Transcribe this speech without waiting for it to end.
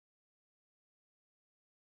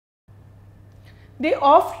The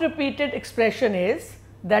oft repeated expression is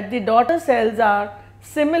that the daughter cells are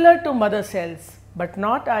similar to mother cells but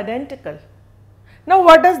not identical. Now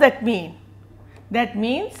what does that mean? That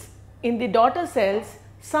means in the daughter cells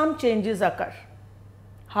some changes occur.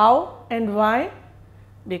 How and why?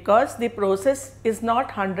 Because the process is not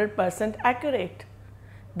 100% accurate.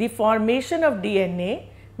 The formation of DNA,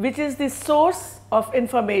 which is the source of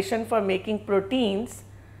information for making proteins,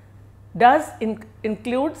 does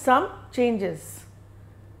include some changes.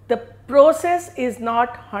 The process is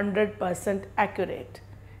not 100% accurate,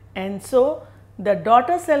 and so the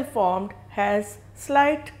daughter cell formed has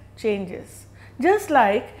slight changes. Just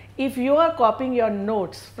like if you are copying your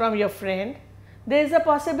notes from your friend, there is a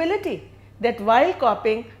possibility that while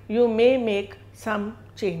copying you may make some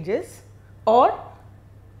changes or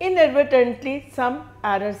inadvertently some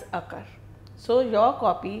errors occur. So your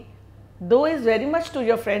copy though is very much to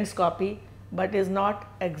your friend's copy but is not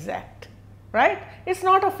exact, right? It is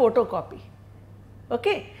not a photocopy.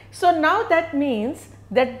 Okay. So now that means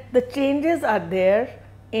that the changes are there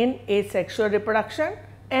in asexual reproduction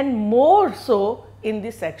and more so in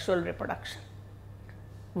the sexual reproduction.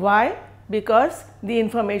 Why? Because the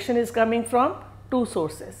information is coming from two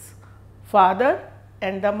sources, father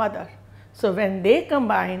and the mother. So when they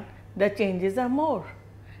combine, the changes are more,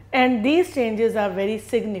 and these changes are very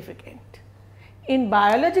significant. In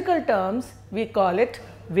biological terms, we call it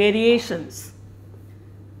variations.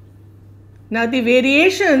 Now the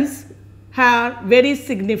variations are very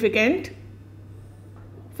significant.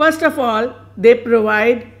 First of all, they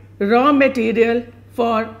provide raw material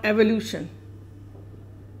for evolution.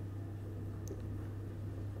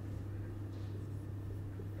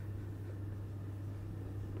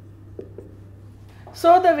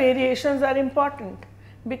 So the variations are important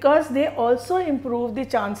because they also improve the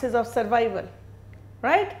chances of survival,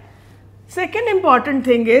 right? Second important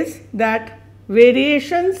thing is that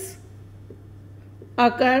variations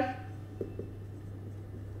occur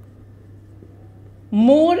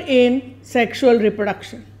more in sexual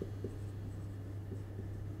reproduction.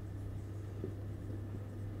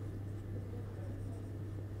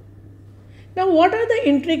 Now what are the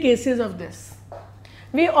intricacies of this?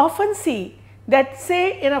 We often see that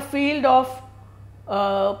say in a field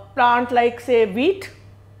of plant like say wheat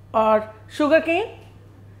or sugarcane,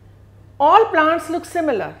 all plants look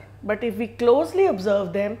similar, but if we closely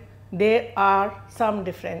observe them, there are some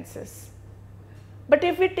differences. But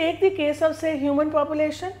if we take the case of say human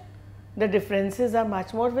population, the differences are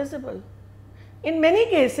much more visible. In many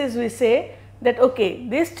cases we say that okay,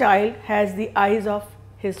 this child has the eyes of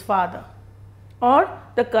his father or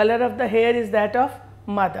the color of the hair is that of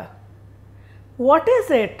mother. What is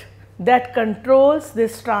it that controls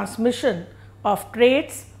this transmission of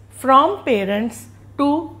traits from parents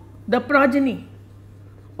to the progeny,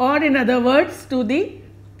 or in other words to the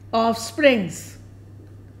offsprings?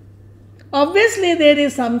 Obviously there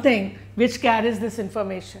is something which carries this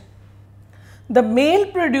information. The male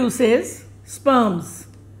produces sperms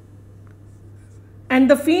and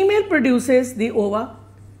the female produces the ova,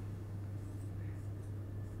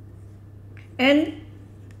 and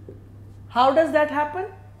how does that happen?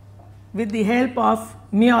 With the help of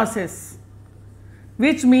meiosis,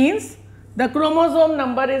 which means the chromosome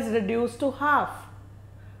number is reduced to half.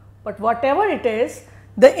 But whatever it is,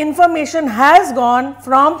 the information has gone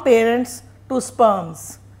from parents to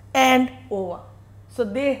sperms and ova. So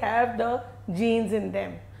they have the genes in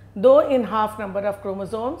them, though in half number of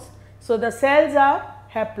chromosomes. So the cells are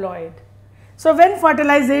haploid. So when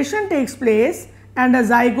fertilization takes place and a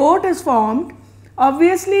zygote is formed,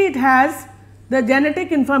 obviously it has the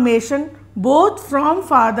genetic information both from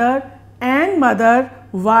father and mother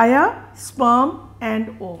via sperm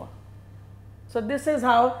and ova. So this is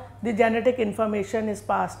how the genetic information is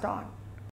passed on.